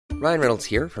Ryan Reynolds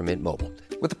here from Mint Mobile.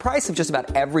 With the price of just about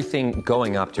everything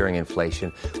going up during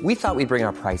inflation, we thought we'd bring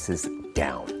our prices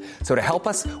down. So to help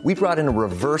us, we brought in a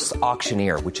reverse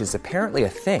auctioneer, which is apparently a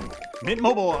thing. Mint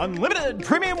Mobile Unlimited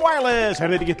Premium Wireless. How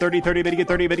to get 30, 30, bit to get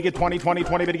 30, bit to get 20, 20,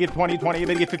 20, bit to get 20, 20,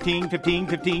 bit to get 15, 15,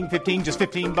 15, 15, just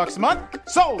 $15 a month?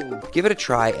 Sold! Give it a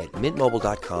try at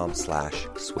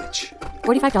mintmobile.com/switch.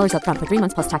 $45 up front for 3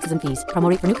 months plus taxes and fees. Promo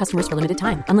rate for new customers for limited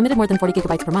time. Unlimited more than 40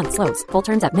 gigabytes per month. Slows full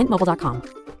terms at mintmobile.com.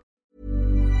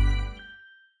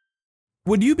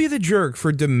 Would you be the jerk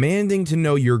for demanding to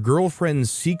know your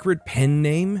girlfriend's secret pen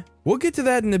name? We'll get to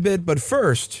that in a bit, but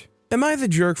first, am I the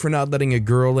jerk for not letting a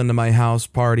girl into my house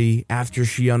party after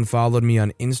she unfollowed me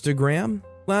on Instagram?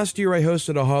 Last year I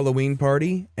hosted a Halloween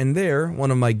party, and there,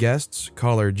 one of my guests,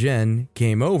 caller Jen,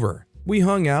 came over. We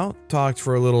hung out, talked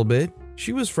for a little bit.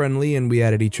 She was friendly and we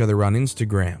added each other on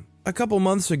Instagram. A couple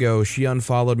months ago, she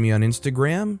unfollowed me on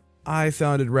Instagram. I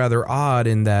found it rather odd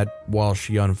in that, while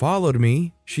she unfollowed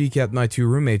me, she kept my 2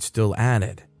 roommates still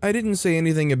added. I didn't say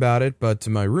anything about it but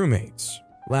to my roommates.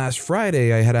 Last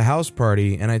Friday, I had a house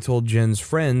party and I told Jen's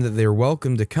friend that they're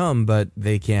welcome to come but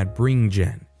they can't bring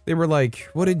Jen. They were like,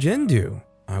 "What did Jen do?"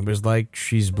 I was like,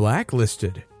 "She's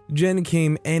blacklisted." Jen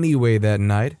came anyway that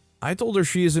night. I told her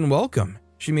she isn't welcome.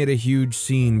 She made a huge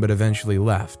scene but eventually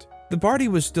left. The party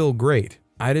was still great.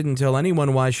 I didn't tell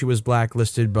anyone why she was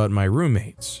blacklisted but my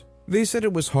roommates. They said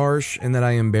it was harsh and that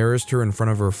I embarrassed her in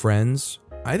front of her friends.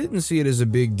 I didn't see it as a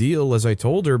big deal as I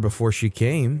told her before she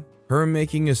came. Her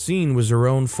making a scene was her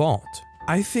own fault.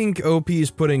 I think OP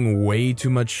is putting way too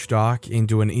much stock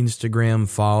into an Instagram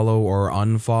follow or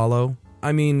unfollow.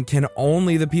 I mean, can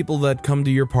only the people that come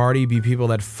to your party be people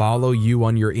that follow you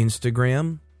on your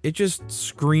Instagram? It just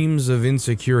screams of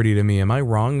insecurity to me. Am I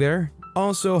wrong there?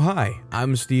 Also, hi,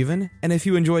 I'm Steven, and if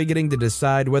you enjoy getting to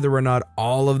decide whether or not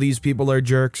all of these people are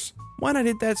jerks, why not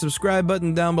hit that subscribe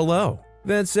button down below?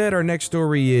 That said, our next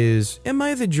story is, am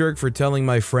I the jerk for telling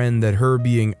my friend that her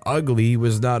being ugly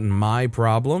was not my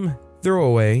problem?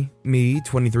 Throwaway, me,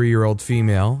 23-year-old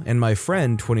female, and my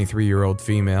friend, 23-year-old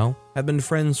female, have been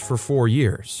friends for 4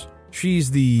 years.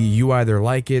 She's the you either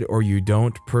like it or you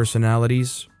don't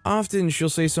personalities. Often she'll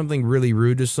say something really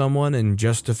rude to someone and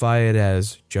justify it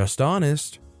as just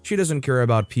honest. She doesn't care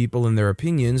about people and their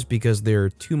opinions because they're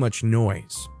too much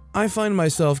noise. I find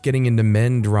myself getting into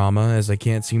men drama as I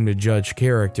can't seem to judge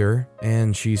character,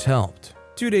 and she's helped.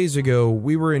 2 days ago,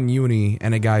 we were in uni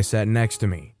and a guy sat next to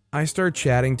me. I start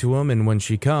chatting to him, and when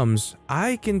she comes,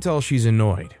 I can tell she's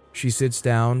annoyed. She sits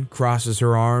down, crosses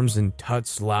her arms, and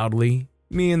tuts loudly.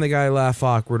 Me and the guy laugh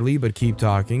awkwardly but keep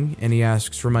talking, and he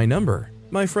asks for my number.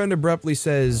 My friend abruptly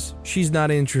says, "She's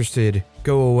not interested,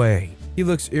 go away." He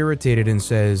looks irritated and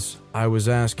says, "I was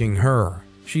asking her."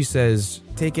 She says,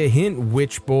 "Take a hint,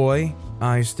 witch boy."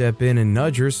 I step in and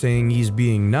nudge her, saying he's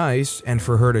being nice and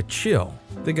for her to chill.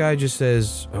 The guy just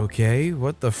says, "Okay,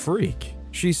 what the freak?"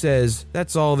 She says,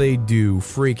 "That's all they do,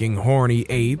 freaking horny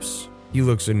apes." He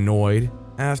looks annoyed.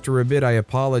 After a bit, I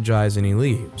apologize and he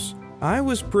leaves. I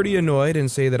was pretty annoyed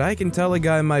and say that I can tell a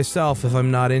guy myself if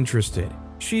I'm not interested.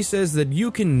 She says that you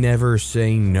can never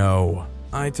say no.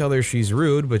 I tell her she's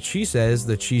rude, but she says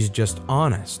that she's just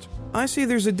honest. I say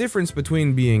there's a difference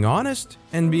between being honest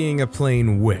and being a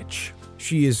plain witch.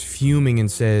 She is fuming and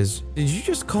says, "Did you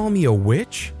just call me a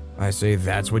witch?" I say,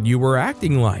 "That's what you were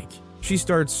acting like." She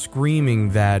starts screaming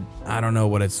that I don't know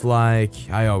what it's like,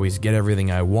 I always get everything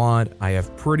I want, I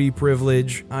have pretty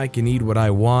privilege, I can eat what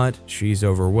I want, she's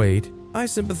overweight. I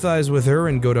sympathize with her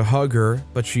and go to hug her,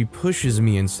 but she pushes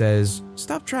me and says,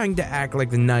 "Stop trying to act like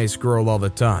the nice girl all the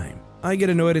time." I get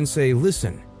annoyed and say,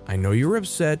 "Listen, I know you're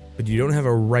upset, but you don't have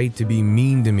a right to be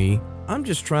mean to me. I'm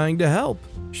just trying to help."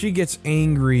 She gets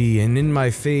angry and in my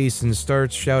face and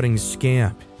starts shouting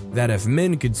scamp, that if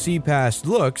men could see past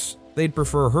looks, they'd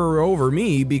prefer her over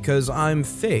me because I'm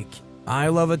fake. I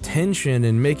love attention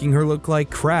and making her look like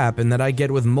crap and that I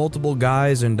get with multiple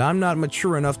guys and I'm not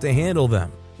mature enough to handle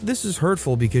them. This is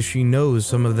hurtful because she knows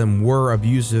some of them were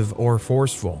abusive or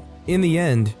forceful. In the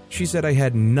end, she said I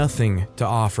had nothing to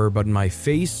offer but my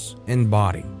face and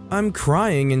body. I'm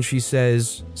crying and she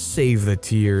says, "Save the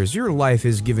tears. Your life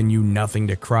has given you nothing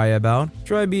to cry about.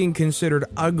 Try being considered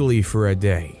ugly for a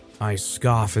day." I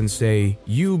scoff and say,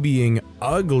 "You being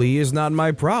ugly is not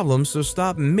my problem, so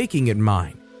stop making it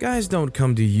mine. Guys don't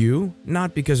come to you,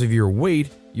 not because of your weight,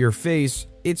 your face,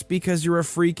 it's because you're a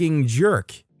freaking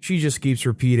jerk." She just keeps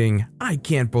repeating, "I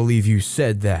can't believe you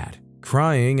said that."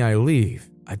 Crying, I leave.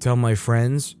 I tell my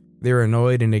friends. They're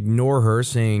annoyed and ignore her,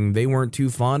 saying they weren't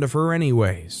too fond of her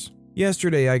anyways.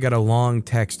 Yesterday, I got a long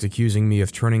text accusing me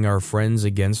of turning our friends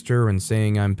against her and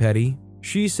saying I'm petty.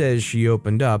 She says she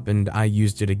opened up and I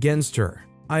used it against her.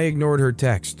 I ignored her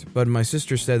text, but my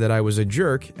sister said that I was a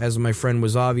jerk as my friend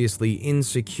was obviously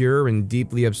insecure and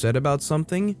deeply upset about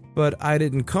something, but I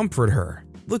didn't comfort her.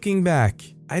 Looking back,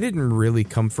 I didn't really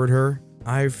comfort her.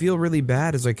 I feel really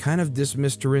bad as I kind of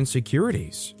dismissed her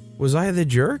insecurities. Was I the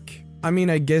jerk? I mean,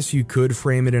 I guess you could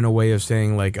frame it in a way of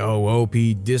saying like, oh, OP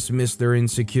dismissed their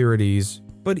insecurities.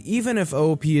 But even if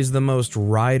OP is the most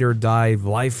ride or die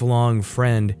lifelong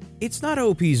friend, it's not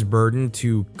OP's burden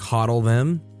to coddle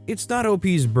them. It's not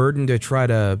OP's burden to try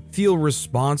to feel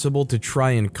responsible to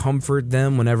try and comfort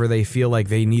them whenever they feel like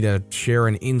they need to share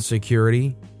an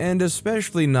insecurity. And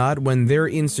especially not when their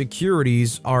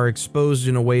insecurities are exposed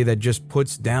in a way that just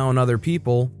puts down other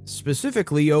people,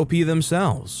 specifically OP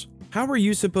themselves. How are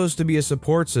you supposed to be a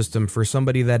support system for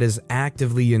somebody that is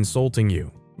actively insulting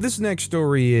you? This next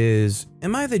story is,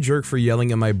 am I the jerk for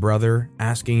yelling at my brother,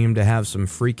 asking him to have some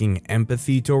freaking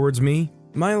empathy towards me?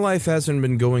 My life hasn't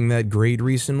been going that great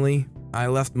recently. I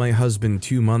left my husband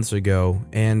 2 months ago,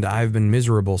 and I've been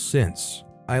miserable since.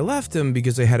 I left him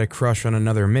because I had a crush on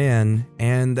another man,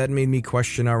 and that made me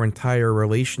question our entire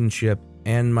relationship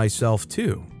and myself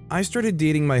too. I started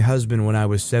dating my husband when I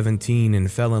was 17 and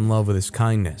fell in love with his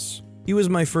kindness. He was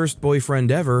my first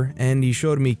boyfriend ever, and he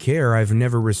showed me care I've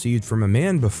never received from a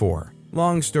man before.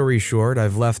 Long story short,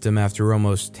 I've left him after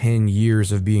almost 10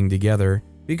 years of being together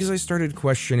because I started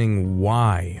questioning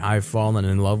why I've fallen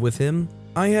in love with him.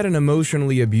 I had an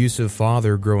emotionally abusive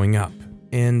father growing up,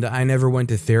 and I never went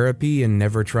to therapy and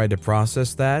never tried to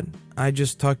process that. I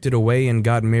just tucked it away and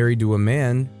got married to a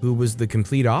man who was the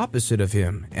complete opposite of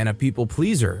him and a people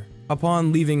pleaser.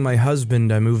 Upon leaving my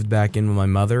husband, I moved back in with my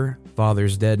mother,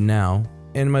 father's dead now,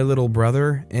 and my little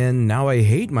brother, and now I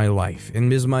hate my life and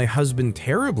miss my husband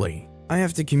terribly. I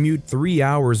have to commute 3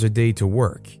 hours a day to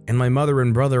work, and my mother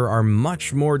and brother are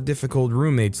much more difficult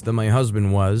roommates than my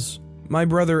husband was. My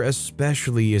brother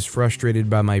especially is frustrated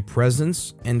by my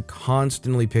presence and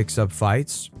constantly picks up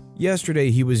fights.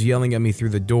 Yesterday he was yelling at me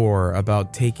through the door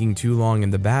about taking too long in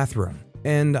the bathroom,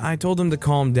 and I told him to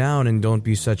calm down and don't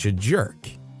be such a jerk.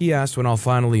 He asked when I'll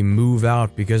finally move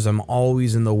out because I'm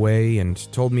always in the way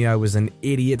and told me I was an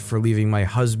idiot for leaving my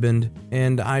husband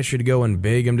and I should go and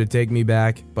beg him to take me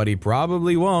back, but he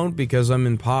probably won't because I'm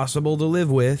impossible to live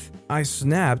with. I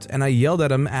snapped and I yelled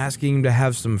at him asking him to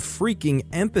have some freaking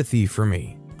empathy for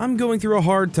me. I'm going through a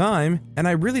hard time and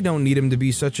I really don't need him to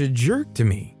be such a jerk to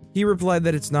me. He replied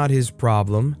that it's not his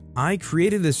problem. I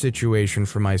created this situation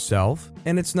for myself,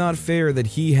 and it's not fair that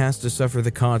he has to suffer the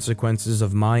consequences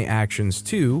of my actions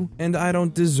too, and I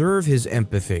don't deserve his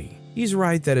empathy. He's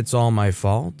right that it's all my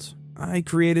fault. I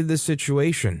created this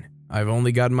situation. I've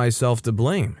only got myself to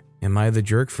blame. Am I the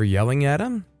jerk for yelling at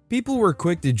him? People were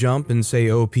quick to jump and say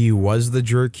OP was the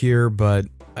jerk here, but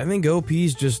I think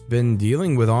OP's just been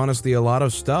dealing with honestly a lot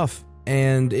of stuff.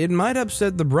 And it might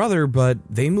upset the brother, but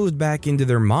they moved back into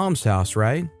their mom's house,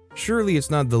 right? Surely it's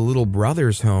not the little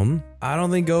brother's home. I don't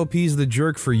think OP's the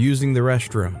jerk for using the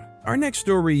restroom. Our next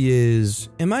story is,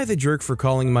 am I the jerk for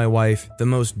calling my wife the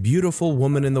most beautiful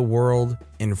woman in the world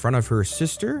in front of her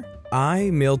sister? I,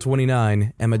 male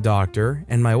 29, am a doctor,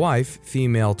 and my wife,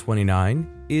 female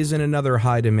 29, is in another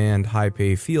high-demand,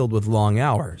 high-pay field with long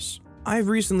hours. I've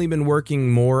recently been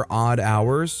working more odd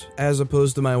hours, as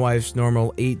opposed to my wife's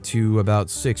normal 8 to about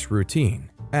 6 routine.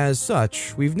 As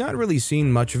such, we've not really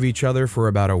seen much of each other for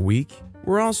about a week.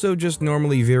 We're also just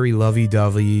normally very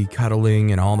lovey-dovey,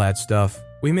 cuddling and all that stuff.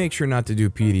 We make sure not to do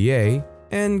PDA,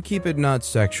 and keep it not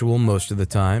sexual most of the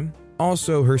time.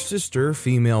 Also, her sister,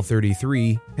 female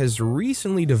 33, has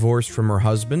recently divorced from her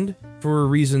husband, for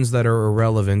reasons that are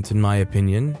irrelevant in my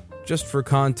opinion. Just for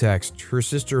context, her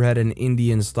sister had an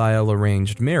Indian-style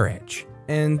arranged marriage,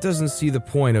 and doesn't see the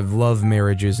point of love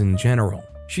marriages in general.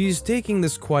 She's taking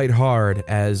this quite hard,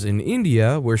 as in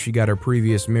India, where she got her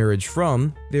previous marriage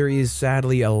from, there is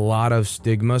sadly a lot of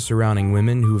stigma surrounding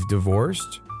women who've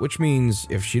divorced, which means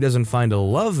if she doesn't find a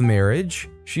love marriage,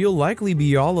 she'll likely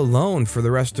be all alone for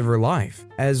the rest of her life,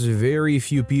 as very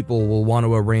few people will want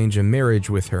to arrange a marriage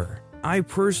with her. I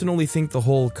personally think the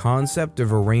whole concept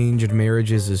of arranged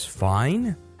marriages is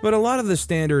fine, but a lot of the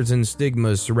standards and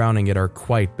stigmas surrounding it are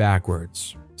quite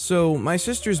backwards. So my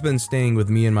sister's been staying with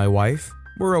me and my wife.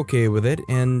 We're okay with it,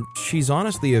 and she's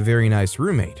honestly a very nice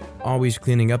roommate, always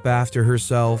cleaning up after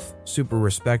herself, super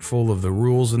respectful of the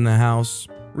rules in the house.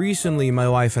 Recently, my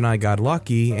wife and I got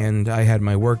lucky, and I had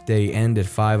my workday end at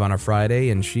 5 on a Friday,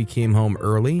 and she came home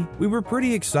early. We were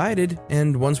pretty excited,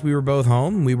 and once we were both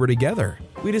home, we were together.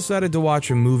 We decided to watch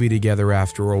a movie together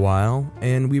after a while,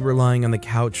 and we were lying on the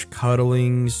couch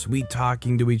cuddling,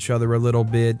 sweet-talking to each other a little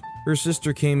bit. Her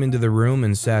sister came into the room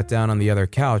and sat down on the other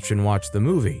couch and watched the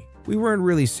movie. We weren't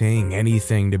really saying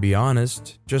anything, to be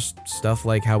honest, just stuff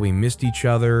like how we missed each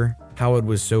other, how it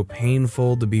was so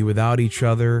painful to be without each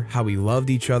other, how we loved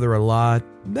each other a lot,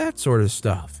 that sort of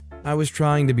stuff. I was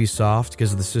trying to be soft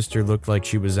because the sister looked like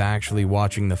she was actually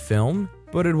watching the film,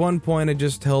 but at one point I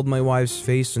just held my wife's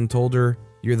face and told her,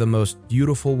 "You're the most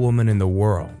beautiful woman in the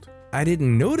world." I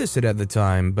didn't notice it at the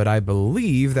time, but I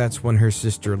believe that's when her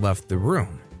sister left the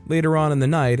room. Later on in the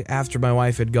night, after my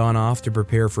wife had gone off to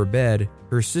prepare for bed,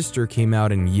 her sister came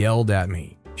out and yelled at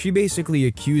me. She basically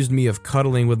accused me of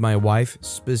cuddling with my wife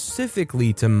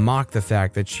specifically to mock the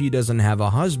fact that she doesn't have a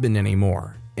husband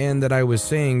anymore, and that I was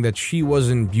saying that she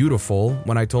wasn't beautiful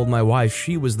when I told my wife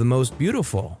she was the most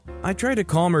beautiful. I tried to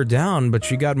calm her down, but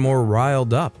she got more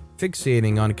riled up,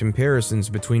 fixating on comparisons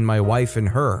between my wife and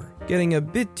her, getting a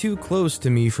bit too close to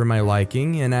me for my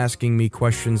liking and asking me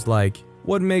questions like,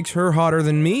 "What makes her hotter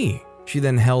than me?" She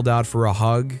then held out for a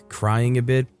hug, crying a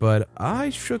bit, but I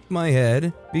shook my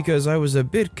head because I was a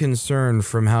bit concerned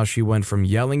from how she went from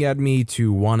yelling at me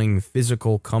to wanting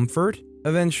physical comfort.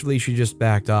 Eventually, she just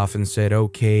backed off and said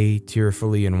okay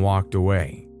tearfully and walked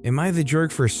away. Am I the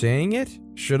jerk for saying it?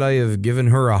 Should I have given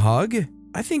her a hug?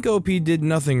 I think OP did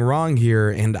nothing wrong here,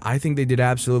 and I think they did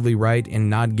absolutely right in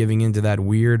not giving into that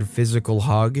weird physical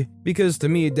hug, because to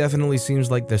me it definitely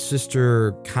seems like the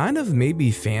sister kind of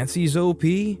maybe fancies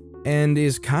OP and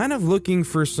is kind of looking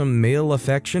for some male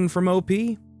affection from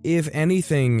OP. If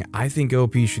anything, I think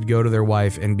OP should go to their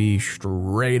wife and be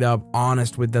straight up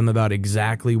honest with them about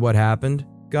exactly what happened.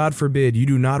 God forbid you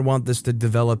do not want this to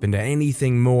develop into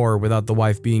anything more without the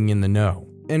wife being in the know.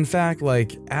 In fact,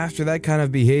 after that kind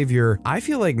of behavior, I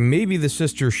feel like maybe the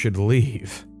sister should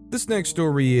leave. This next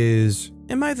story is,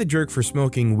 am I the jerk for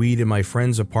smoking weed in my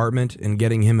friend's apartment and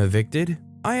getting him evicted?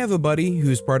 I have a buddy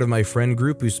who's part of my friend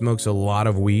group who smokes a lot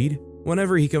of weed.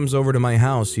 Whenever he comes over to my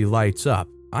house, he lights up.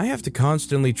 I have to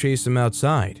constantly chase him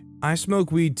outside. I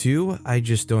smoke weed too, I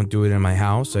just don't do it in my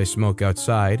house, I smoke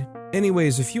outside.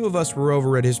 Anyways, a few of us were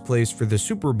over at his place for the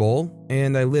Super Bowl,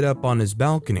 and I lit up on his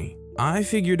balcony. I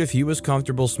figured if he was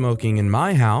comfortable smoking in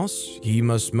my house, he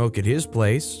must smoke at his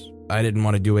place. I didn't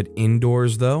want to do it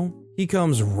indoors though. He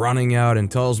comes running out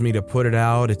and tells me to put it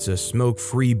out, it's a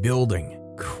smoke-free building.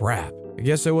 Crap, I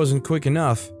guess I wasn't quick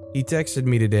enough. He texted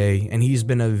me today and he's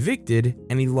been evicted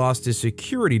and he lost his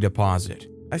security deposit.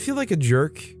 I feel like a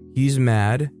jerk. He's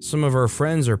mad. Some of our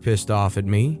friends are pissed off at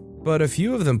me. But a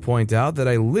few of them point out that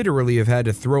I literally have had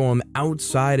to throw him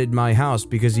outside at my house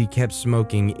because he kept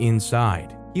smoking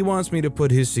inside. He wants me to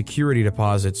put his security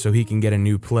deposit so he can get a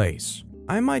new place.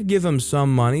 I might give him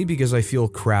some money because I feel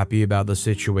crappy about the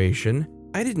situation.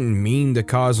 I didn't mean to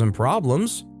cause him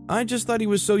problems. I just thought he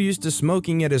was so used to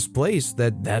smoking at his place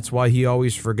that's why he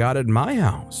always forgot at my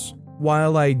house.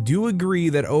 While I do agree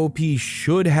that OP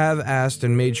should have asked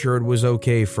and made sure it was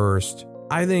okay first,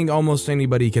 I think almost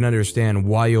anybody can understand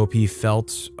why OP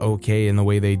felt okay in the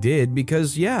way they did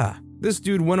because this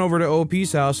dude went over to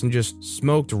OP's house and just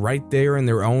smoked right there in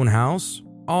their own house.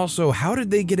 Also, how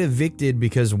did they get evicted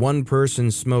because one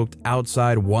person smoked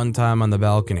outside one time on the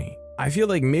balcony? I feel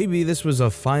like maybe this was a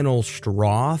final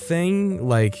straw thing,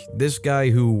 like this guy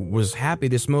who was happy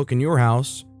to smoke in your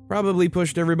house probably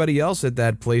pushed everybody else at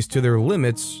that place to their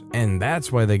limits, and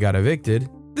that's why they got evicted.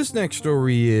 This next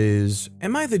story is,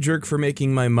 am I the jerk for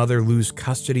making my mother lose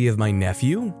custody of my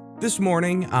nephew? This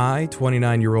morning, I,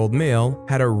 29-year-old male,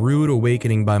 had a rude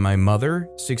awakening by my mother,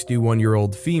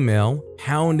 61-year-old female,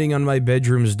 pounding on my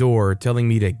bedroom's door telling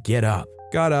me to get up.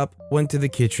 Got up, went to the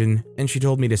kitchen, and she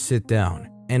told me to sit down.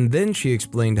 And then she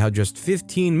explained how just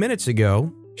 15 minutes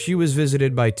ago, she was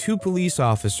visited by 2 police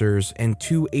officers and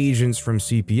 2 agents from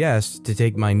CPS to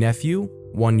take my nephew,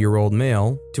 1-year-old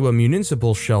male, to a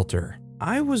municipal shelter.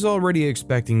 I was already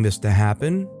expecting this to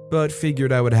happen, but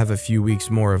figured I would have a few weeks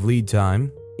more of lead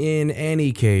time. In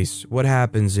any case, what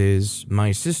happens is,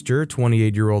 my sister,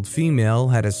 28-year-old female,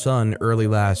 had a son early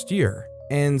last year,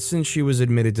 and since she was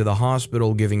admitted to the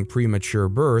hospital giving premature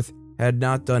birth, had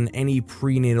not done any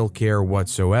prenatal care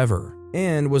whatsoever,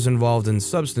 and was involved in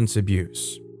substance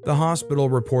abuse. The hospital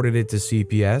reported it to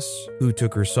CPS, who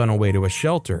took her son away to a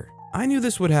shelter. I knew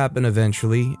this would happen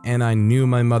eventually, and I knew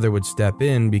my mother would step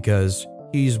in because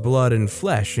he's blood and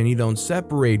flesh, and you don't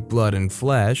separate blood and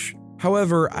flesh.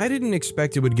 However, I didn't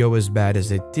expect it would go as bad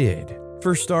as it did.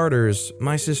 For starters,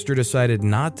 my sister decided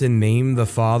not to name the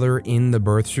father in the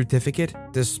birth certificate,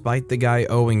 despite the guy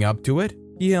owing up to it.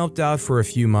 He helped out for a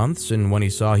few months, and when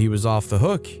he saw he was off the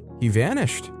hook, he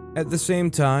vanished. At the same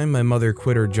time, my mother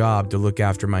quit her job to look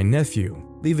after my nephew,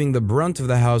 leaving the brunt of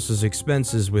the house's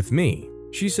expenses with me.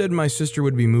 She said my sister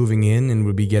would be moving in and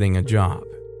would be getting a job.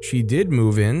 She did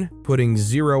move in, putting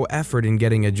zero effort in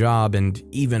getting a job and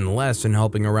even less in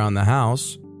helping around the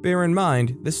house. Bear in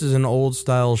mind, this is an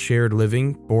old-style shared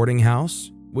living boarding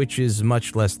house, which is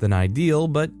much less than ideal,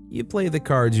 but you play the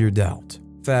cards you're dealt.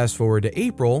 Fast forward to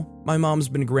April, my mom's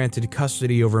been granted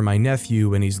custody over my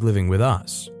nephew and he's living with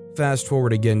us. Fast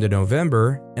forward again to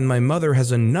November, and my mother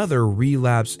has another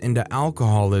relapse into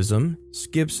alcoholism,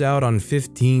 skips out on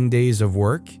 15 days of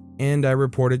work, and I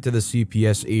reported to the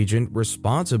CPS agent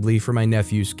responsibly for my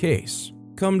nephew's case.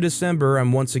 Come December,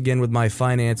 I'm once again with my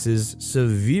finances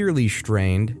severely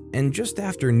strained, and just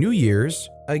after New Year's,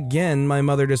 again my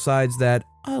mother decides that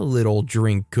a little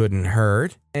drink couldn't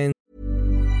hurt, and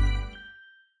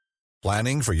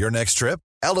Planning for your next trip?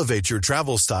 Elevate your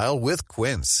travel style with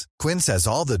Quince. Quince has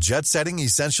all the jet-setting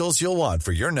essentials you'll want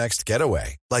for your next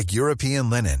getaway, like European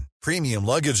linen, premium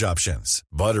luggage options,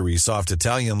 buttery soft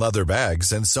Italian leather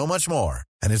bags, and so much more.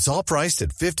 And it's all priced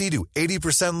at 50 to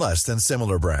 80% less than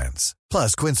similar brands.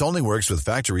 Plus, Quince only works with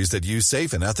factories that use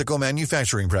safe and ethical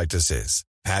manufacturing practices.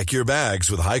 Pack your bags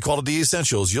with high-quality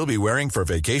essentials you'll be wearing for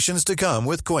vacations to come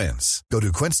with Quince. Go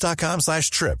to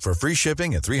quince.com/trip for free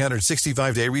shipping and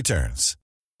 365-day returns.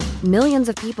 Millions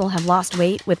of people have lost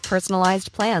weight with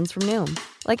personalized plans from Noom.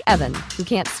 Like Evan, who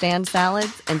can't stand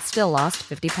salads and still lost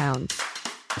 50 pounds.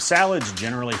 Salads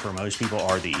generally for most people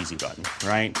are the easy button,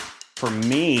 right? For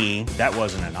me, that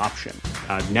wasn't an option.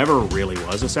 I never really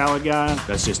was a salad guy.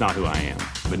 That's just not who I am.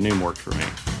 But Noom worked for me.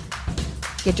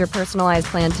 Get your personalized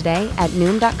plan today at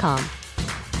Noom.com.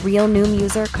 Real Noom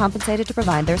user compensated to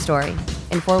provide their story.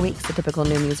 In 4 weeks, the typical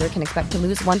Noom user can expect to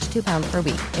lose 1 to 2 pounds per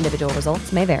week. Individual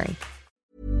results may vary.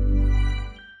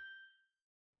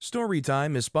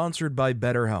 Storytime is sponsored by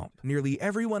BetterHelp. Nearly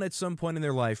everyone at some point in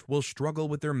their life will struggle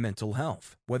with their mental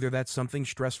health, whether that's something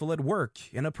stressful at work,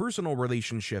 in a personal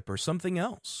relationship, or something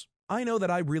else. I know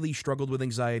that I really struggled with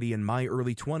anxiety in my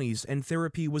early 20s, and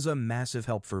therapy was a massive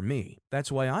help for me.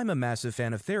 That's why I'm a massive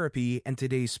fan of therapy and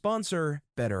today's sponsor,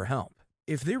 BetterHelp.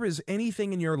 If there is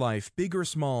anything in your life, big or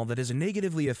small, that is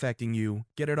negatively affecting you,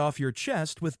 get it off your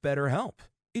chest with BetterHelp.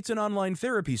 It's an online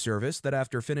therapy service that,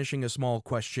 after finishing a small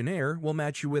questionnaire, will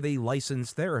match you with a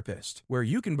licensed therapist, where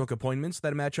you can book appointments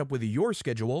that match up with your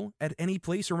schedule at any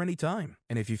place or any time.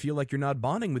 And if you feel like you're not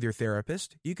bonding with your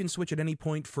therapist, you can switch at any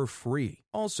point for free.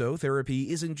 Also,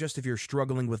 therapy isn't just if you're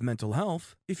struggling with mental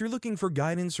health. If you're looking for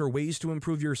guidance or ways to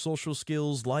improve your social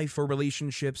skills, life, or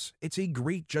relationships, it's a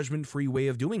great judgment-free way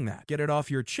of doing that. Get it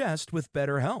off your chest with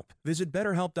BetterHelp. Visit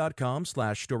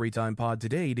BetterHelp.com/StorytimePod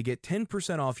today to get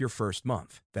 10% off your first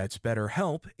month. That's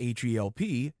BetterHelp,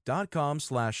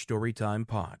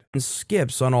 HELP.com/StorytimePod.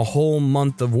 Skips on a whole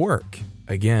month of work.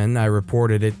 Again, I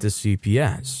reported it to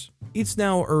CPS. It's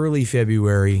now early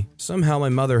February. Somehow my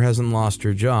mother hasn't lost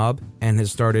her job and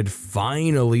has started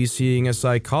finally seeing a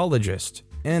psychologist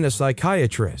and a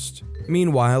psychiatrist.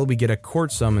 Meanwhile, we get a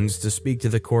court summons to speak to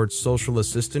the court's social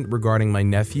assistant regarding my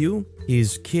nephew,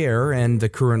 his care, and the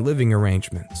current living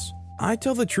arrangements. I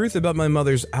tell the truth about my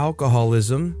mother's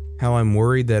alcoholism, how I'm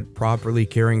worried that properly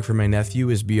caring for my nephew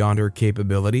is beyond her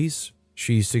capabilities.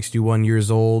 She's 61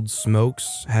 years old,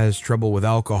 smokes, has trouble with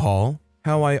alcohol.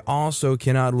 How I also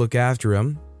cannot look after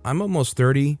him. I'm almost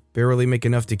 30, barely make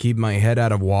enough to keep my head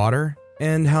out of water.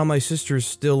 And how my sister's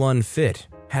still unfit,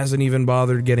 hasn't even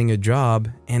bothered getting a job,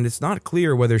 and it's not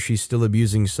clear whether she's still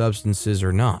abusing substances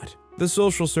or not. The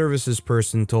social services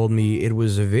person told me it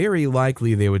was very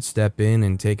likely they would step in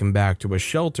and take him back to a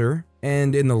shelter,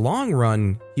 and in the long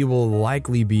run, he will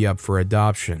likely be up for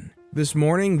adoption. This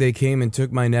morning, they came and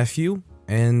took my nephew,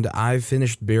 and I've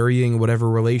finished burying whatever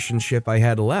relationship I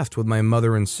had left with my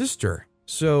mother and sister.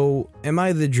 So, am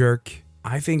I the jerk?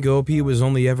 I think OP was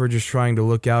only ever just trying to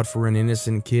look out for an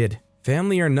innocent kid.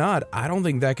 Family or not, I don't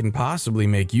think that can possibly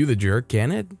make you the jerk,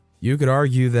 can it? You could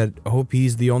argue that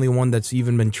OP's the only one that's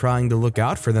even been trying to look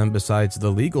out for them besides the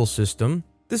legal system.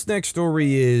 This next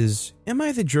story is, am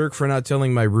I the jerk for not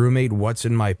telling my roommate what's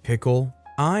in my pickle?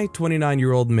 I,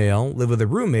 29-year-old male, live with a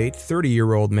roommate,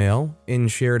 30-year-old male, in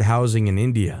shared housing in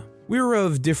India. We were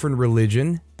of different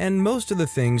religion, and most of the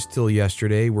things till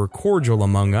yesterday were cordial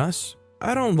among us.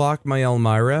 I don't lock my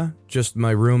Almirah, just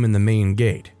my room and the main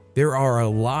gate. There are a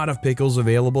lot of pickles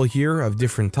available here of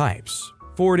different types.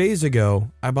 4 days ago,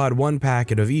 I bought 1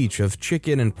 packet of each of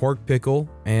chicken and pork pickle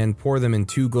and pour them in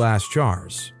 2 glass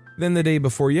jars. Then the day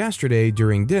before yesterday,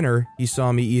 during dinner, he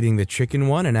saw me eating the chicken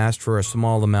one and asked for a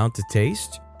small amount to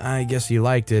taste. I guess he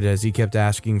liked it as he kept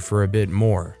asking for a bit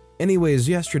more. Anyways,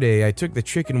 yesterday I took the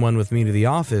chicken one with me to the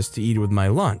office to eat with my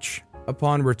lunch.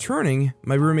 Upon returning,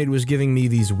 my roommate was giving me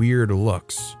these weird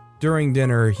looks. During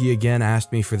dinner, he again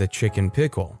asked me for the chicken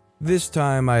pickle. This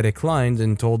time I declined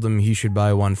and told him he should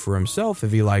buy one for himself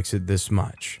if he likes it this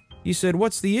much. He said,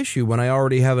 "What's the issue when I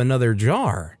already have another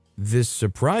jar?" This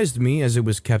surprised me as it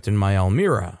was kept in my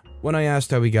almirah. When I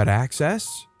asked how he got access,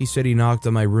 he said he knocked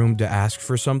on my room to ask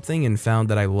for something and found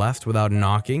that I left without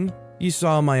knocking. He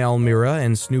saw my almirah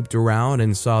and snooped around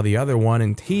and saw the other one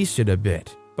and tasted a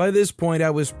bit. By this point, I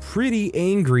was pretty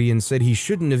angry and said he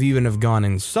shouldn't have gone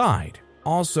inside.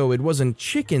 Also, it wasn't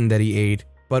chicken that he ate,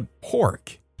 but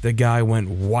pork. The guy went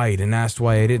white and asked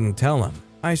why I didn't tell him.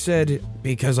 I said,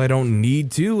 "Because I don't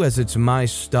need to, as it's my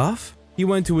stuff." He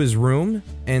went to his room,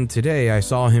 and today I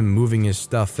saw him moving his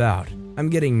stuff out. I'm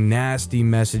getting nasty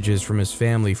messages from his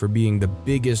family for being the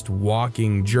biggest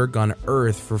walking jerk on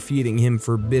earth for feeding him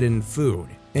forbidden food,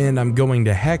 and I'm going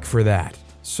to heck for that.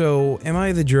 So, am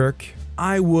I the jerk?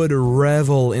 I would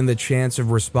revel in the chance of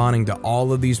responding to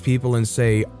all of these people and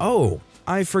say, "Oh,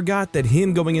 I forgot that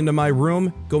him going into my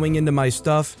room, going into my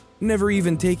stuff, never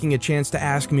even taking a chance to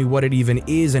ask me what it even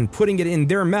is and putting it in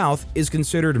their mouth is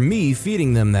considered me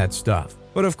feeding them that stuff."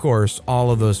 But of course,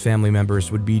 all of those family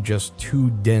members would be just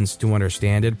too dense to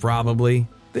understand it, probably.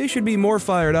 They should be more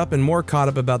fired up and more caught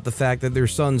up about the fact that their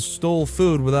son stole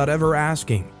food without ever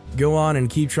asking. Go on and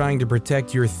keep trying to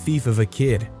protect your thief of a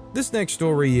kid. This next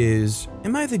story is,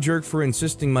 am I the jerk for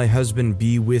insisting my husband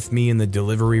be with me in the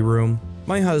delivery room?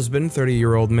 My husband,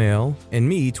 30-year-old male, and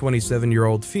me,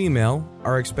 27-year-old female,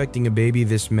 are expecting a baby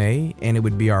this May, and it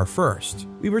would be our first.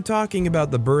 We were talking about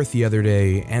the birth the other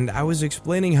day, and I was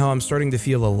explaining how I'm starting to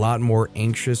feel a lot more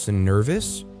anxious and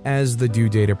nervous as the due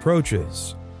date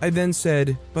approaches. I then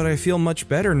said, "But I feel much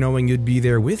better knowing you'd be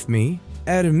there with me."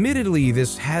 Admittedly,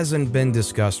 this hasn't been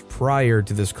discussed prior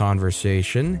to this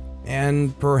conversation,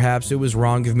 and perhaps it was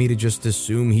wrong of me to just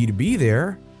assume he'd be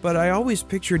there, but I always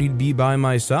pictured he'd be by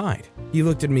my side. He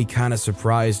looked at me kind of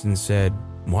surprised and said,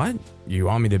 "What? You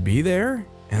want me to be there?"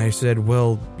 And I said,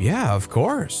 "Well, yeah, of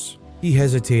course." He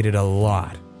hesitated a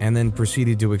lot and then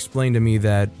proceeded to explain to me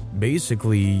that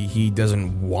basically he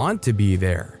doesn't want to be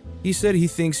there. He said he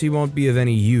thinks he won't be of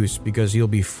any use because he'll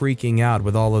be freaking out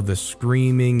with all of the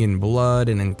screaming and blood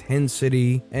and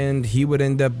intensity, and he would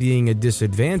end up being a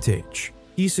disadvantage.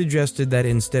 He suggested that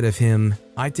instead of him,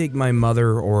 I take my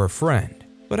mother or a friend.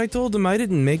 But I told him I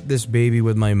didn't make this baby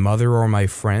with my mother or my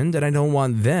friend, and I don't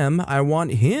want them, I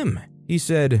want him. He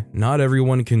said, "Not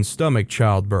everyone can stomach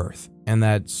childbirth, and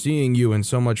that seeing you in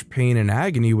so much pain and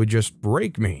agony would just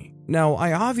break me." Now,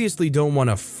 I obviously don't want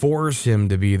to force him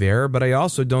to be there, but I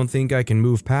also don't think I can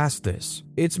move past this.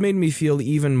 It's made me feel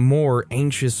even more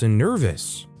anxious and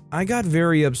nervous. I got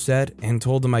very upset and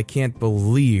told him I can't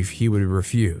believe he would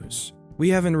refuse.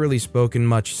 We haven't really spoken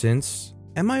much since.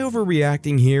 Am I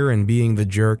overreacting here and being the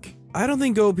jerk? I don't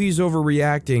think OP's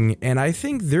overreacting, and I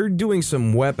think they're doing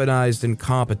some weaponized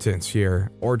incompetence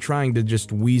here, or trying to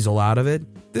just weasel out of it.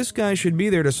 This guy should be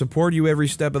there to support you every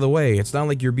step of the way. It's not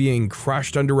like you're being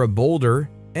crushed under a boulder,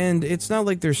 and it's not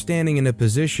like they're standing in a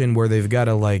position where they've got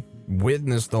to,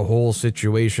 witness the whole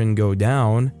situation go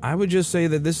down. I would just say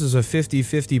that this is a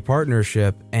 50-50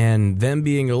 partnership, and them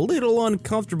being a little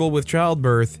uncomfortable with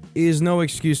childbirth is no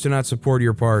excuse to not support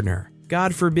your partner.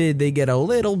 God forbid they get a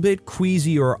little bit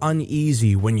queasy or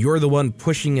uneasy when you're the one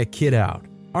pushing a kid out.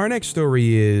 Our next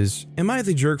story is, am I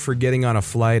the jerk for getting on a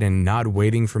flight and not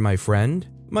waiting for my friend?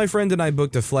 My friend and I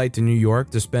booked a flight to New York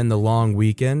to spend the long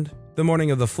weekend. The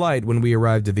morning of the flight, when we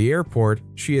arrived at the airport,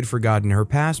 she had forgotten her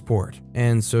passport,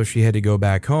 and so she had to go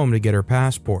back home to get her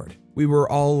passport. We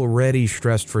were already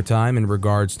stressed for time in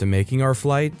regards to making our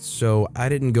flight, so I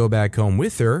didn't go back home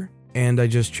with her, and I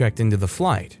just checked into the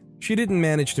flight. She didn't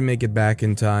manage to make it back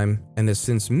in time and has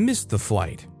since missed the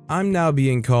flight. I'm now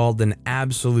being called an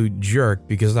absolute jerk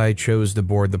because I chose to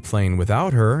board the plane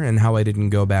without her and how I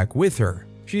didn't go back with her.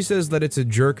 She says that it's a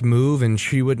jerk move and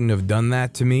she wouldn't have done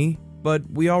that to me, but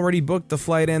we already booked the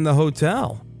flight and the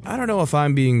hotel. I don't know if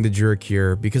I'm being the jerk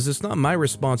here because it's not my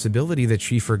responsibility that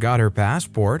she forgot her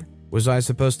passport. Was I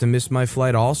supposed to miss my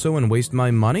flight also and waste my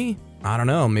money? I don't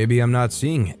know, maybe I'm not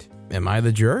seeing it. Am I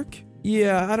the jerk?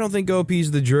 Yeah, I don't think OP's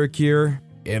the jerk here.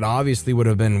 It obviously would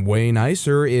have been way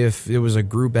nicer if it was a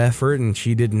group effort and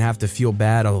she didn't have to feel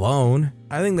bad alone.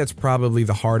 I think that's probably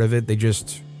the heart of it. They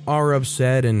just are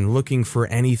upset and looking for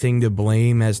anything to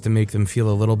blame as to make them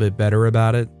feel a little bit better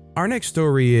about it. Our next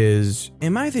story is,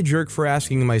 am I the jerk for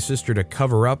asking my sister to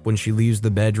cover up when she leaves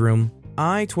the bedroom?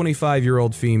 I,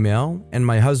 25-year-old female, and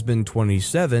my husband,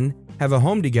 27, have a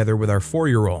home together with our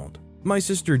 4-year-old. My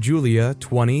sister Julia,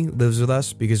 20, lives with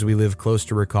us because we live close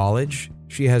to her college.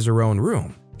 She has her own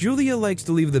room. Julia likes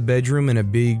to leave the bedroom in a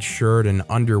big shirt and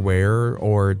underwear,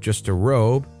 or just a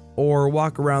robe, or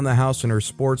walk around the house in her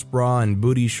sports bra and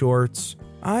booty shorts.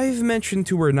 I've mentioned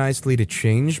to her nicely to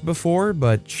change before,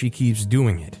 but she keeps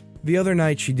doing it. The other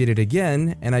night she did it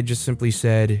again, and I just simply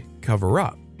said, cover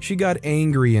up. She got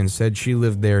angry and said she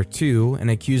lived there too, and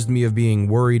accused me of being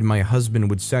worried my husband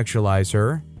would sexualize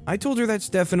her. I told her that's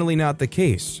definitely not the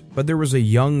case, but there was a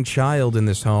young child in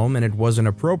this home and it wasn't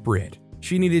appropriate.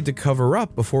 She needed to cover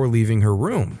up before leaving her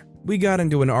room. We got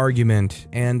into an argument,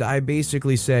 and I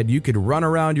basically said you could run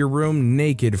around your room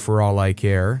naked for all I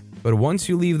care, but once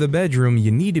you leave the bedroom,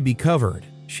 you need to be covered.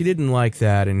 She didn't like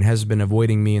that and has been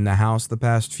avoiding me in the house the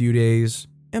past few days.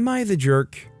 Am I the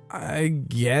jerk? I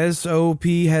guess OP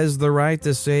has the right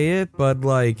to say it, but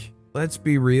let's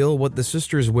be real, what the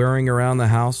sister's wearing around the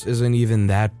house isn't even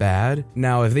that bad.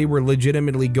 Now, if they were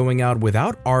legitimately going out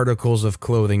without articles of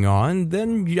clothing on,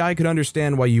 then I could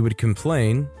understand why you would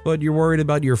complain, but you're worried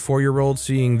about your 4-year-old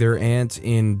seeing their aunt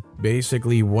in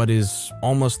basically what is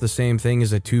almost the same thing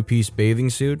as a 2-piece bathing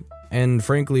suit? And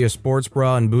frankly, a sports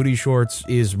bra and booty shorts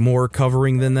is more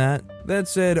covering than that. That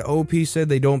said, OP said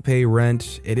they don't pay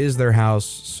rent, it is their house,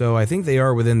 so I think they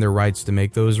are within their rights to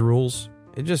make those rules.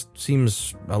 It just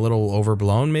seems a little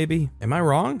overblown, maybe? Am I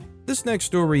wrong? This next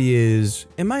story is,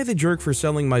 am I the jerk for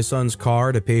selling my son's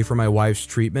car to pay for my wife's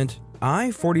treatment? I,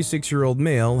 46-year-old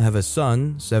male, have a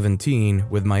son, 17,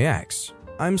 with my ex.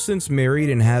 I'm since married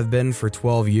and have been for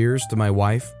 12 years to my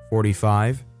wife,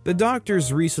 45. The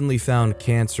doctors recently found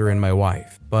cancer in my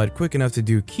wife, but quick enough to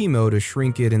do chemo to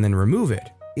shrink it and then remove it.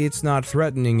 It's not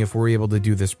threatening if we're able to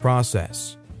do this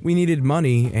process. We needed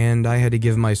money and I had to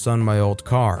give my son my old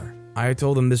car. I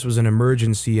told him this was an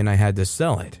emergency and I had to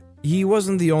sell it. He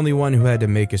wasn't the only one who had to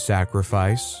make a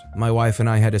sacrifice. My wife and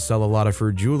I had to sell a lot of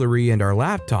her jewelry and our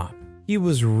laptop. He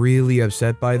was really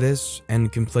upset by this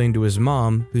and complained to his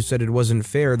mom, who said it wasn't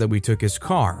fair that we took his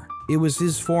car. It was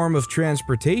his form of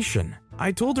transportation.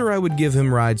 I told her I would give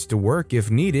him rides to work if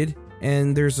needed,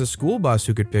 and there's a school bus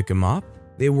who could pick him up.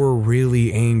 They were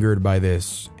really angered by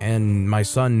this, and my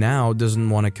son now doesn't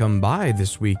want to come by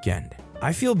this weekend.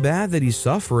 I feel bad that he's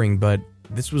suffering, but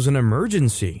this was an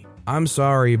emergency. I'm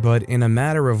sorry, but in a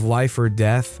matter of life or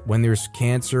death, when there's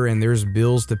cancer and there's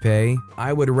bills to pay,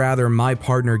 I would rather my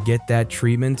partner get that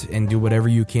treatment and do whatever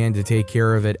you can to take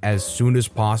care of it as soon as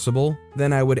possible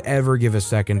than I would ever give a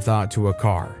second thought to a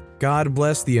car. God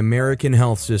bless the American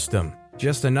health system.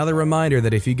 Just another reminder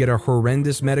that if you get a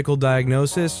horrendous medical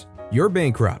diagnosis, you're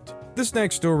bankrupt. This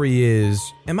next story is,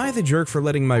 am I the jerk for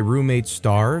letting my roommate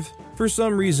starve? For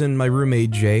some reason, my roommate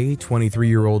Jay,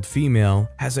 23-year-old female,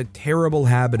 has a terrible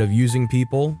habit of using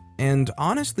people and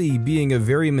honestly being a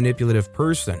very manipulative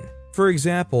person. For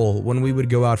example, when we would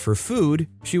go out for food,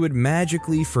 she would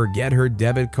magically forget her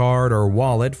debit card or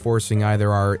wallet, forcing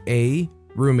either our A,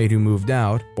 roommate who moved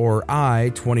out, or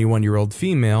I, 21-year-old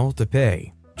female, to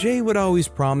pay. Jay would always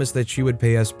promise that she would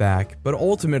pay us back, but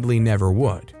ultimately never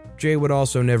would. Jay would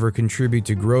also never contribute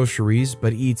to groceries,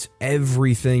 but eats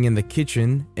everything in the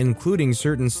kitchen, including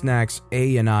certain snacks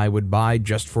A and I would buy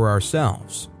just for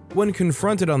ourselves. When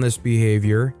confronted on this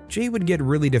behavior, Jay would get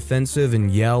really defensive and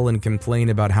yell and complain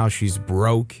about how she's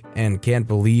broke and can't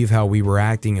believe how we were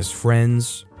acting as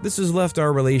friends. This has left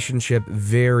our relationship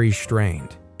very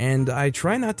strained, and I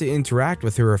try not to interact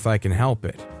with her if I can help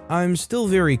it. I'm still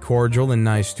very cordial and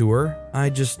nice to her, I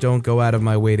just don't go out of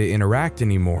my way to interact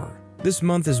anymore. This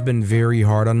month has been very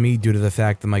hard on me due to the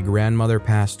fact that my grandmother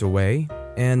passed away,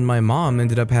 and my mom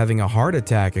ended up having a heart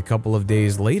attack a couple of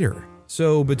days later.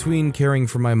 So between caring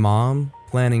for my mom,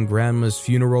 planning grandma's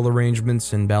funeral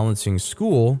arrangements, and balancing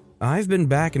school, I've been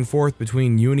back and forth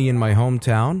between uni and my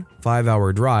hometown,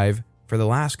 5-hour drive, for the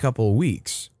last couple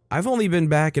weeks. I've only been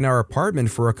back in our apartment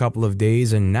for a couple of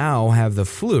days and now have the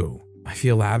flu. I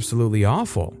feel absolutely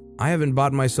awful. I haven't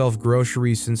bought myself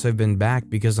groceries since I've been back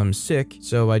because I'm sick,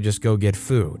 so I just go get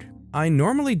food. I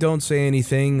normally don't say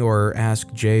anything or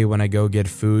ask Jay when I go get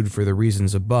food for the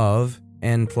reasons above,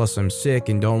 and plus I'm sick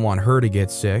and don't want her to get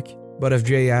sick. But if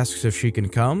Jay asks if she can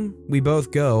come, we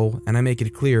both go, and I make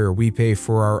it clear we pay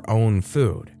for our own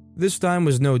food. This time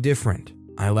was no different.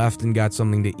 I left and got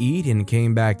something to eat and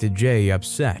came back to Jay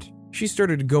upset. She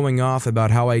started going off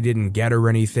about how I didn't get her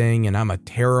anything and I'm a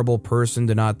terrible person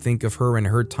to not think of her in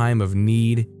her time of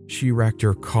need. She wrecked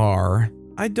her car.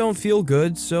 I don't feel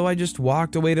good, so I just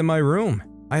walked away to my room.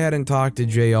 I hadn't talked to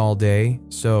Jay all day,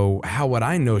 so how would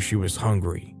I know she was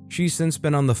hungry? She's since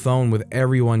been on the phone with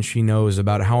everyone she knows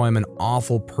about how I'm an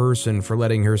awful person for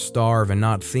letting her starve and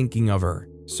not thinking of her.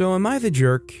 So am I the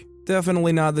jerk?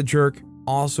 Definitely not the jerk.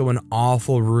 Also an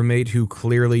awful roommate who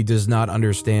clearly does not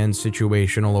understand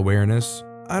situational awareness.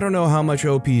 I don't know how much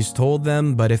OP's told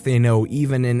them, but if they know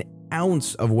even an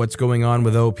ounce of what's going on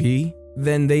with OP,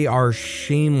 then they are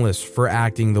shameless for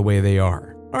acting the way they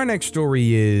are. Our next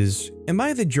story is, am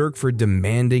I the jerk for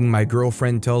demanding my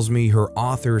girlfriend tells me her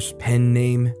author's pen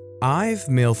name? I've,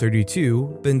 male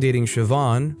 32, been dating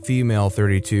Siobhan, female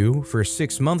 32, for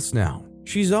 6 months now.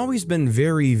 She's always been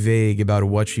very vague about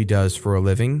what she does for a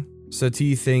living.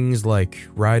 Sati things like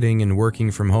writing and working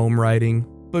from home writing.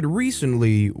 But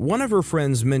recently, one of her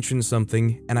friends mentioned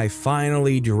something and I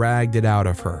finally dragged it out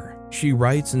of her. She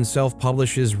writes and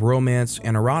self-publishes romance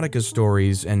and erotica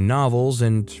stories and novels,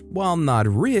 and while not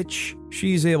rich,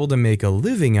 she's able to make a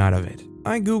living out of it.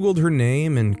 I googled her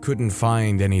name and couldn't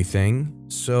find anything,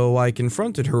 so I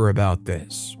confronted her about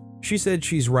this. She said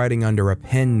she's writing under a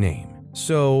pen name,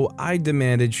 so I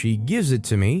demanded she gives it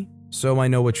to me so I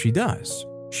know what she does.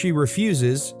 She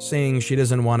refuses, saying she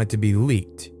doesn't want it to be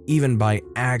leaked, even by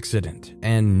accident,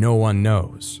 and no one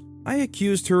knows. I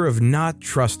accused her of not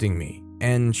trusting me,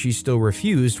 and she still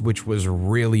refused, which was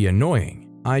really annoying.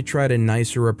 I tried a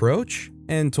nicer approach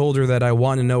and told her that I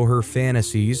want to know her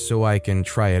fantasies so I can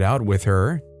try it out with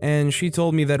her, and she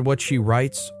told me that what she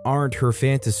writes aren't her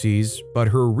fantasies but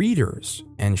her readers,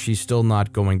 and she's still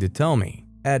not going to tell me.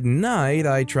 At night,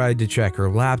 I tried to check her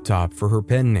laptop for her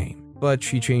pen name, but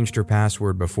she changed her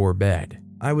password before bed.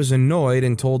 I was annoyed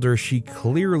and told her she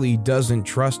clearly doesn't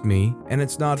trust me and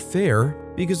it's not fair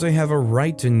because I have a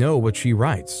right to know what she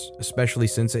writes, especially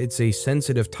since it's a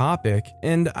sensitive topic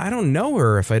and I don't know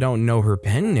her if I don't know her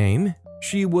pen name.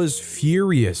 She was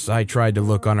furious I tried to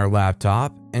look on her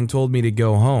laptop and told me to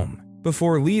go home.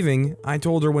 Before leaving, I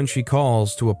told her when she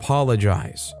calls to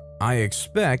apologize. I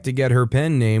expect to get her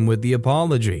pen name with the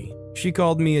apology. She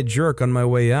called me a jerk on my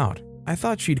way out. I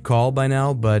thought she'd call by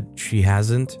now, but she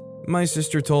hasn't. My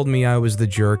sister told me I was the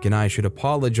jerk and I should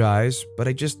apologize, but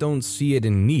I just don't see it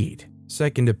in need.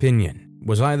 Second opinion.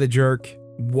 Was I the jerk?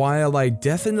 While I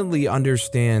definitely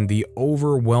understand the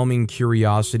overwhelming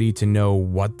curiosity to know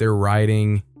what they're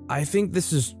writing, I think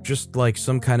this is just like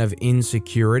some kind of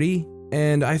insecurity.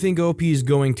 And I think OP is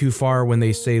going too far when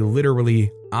they say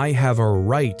literally, I have a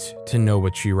right to know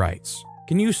what she writes.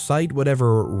 Can you cite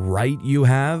whatever right you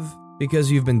have?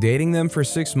 Because you've been dating them for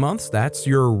 6 months, that's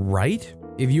your right?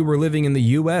 If you were living in the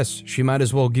US, she might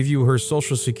as well give you her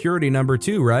social security number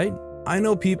too, right? I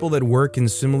know people that work in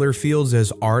similar fields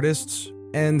as artists,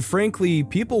 and frankly,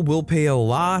 people will pay a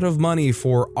lot of money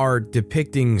for art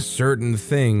depicting certain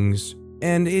things,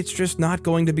 and it's just not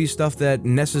going to be stuff that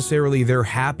necessarily they're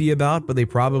happy about, but they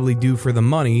probably do for the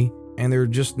money, and they're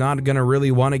just not gonna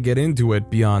really want to get into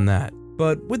it beyond that.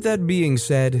 But with that being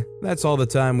said, that's all the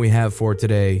time we have for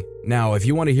today. Now, if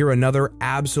you want to hear another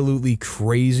absolutely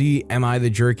crazy Am I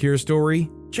the Jerk Here story,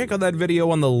 check out that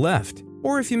video on the left.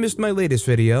 Or if you missed my latest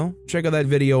video, check out that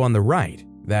video on the right.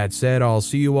 That said, I'll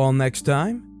see you all next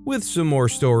time with some more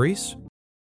stories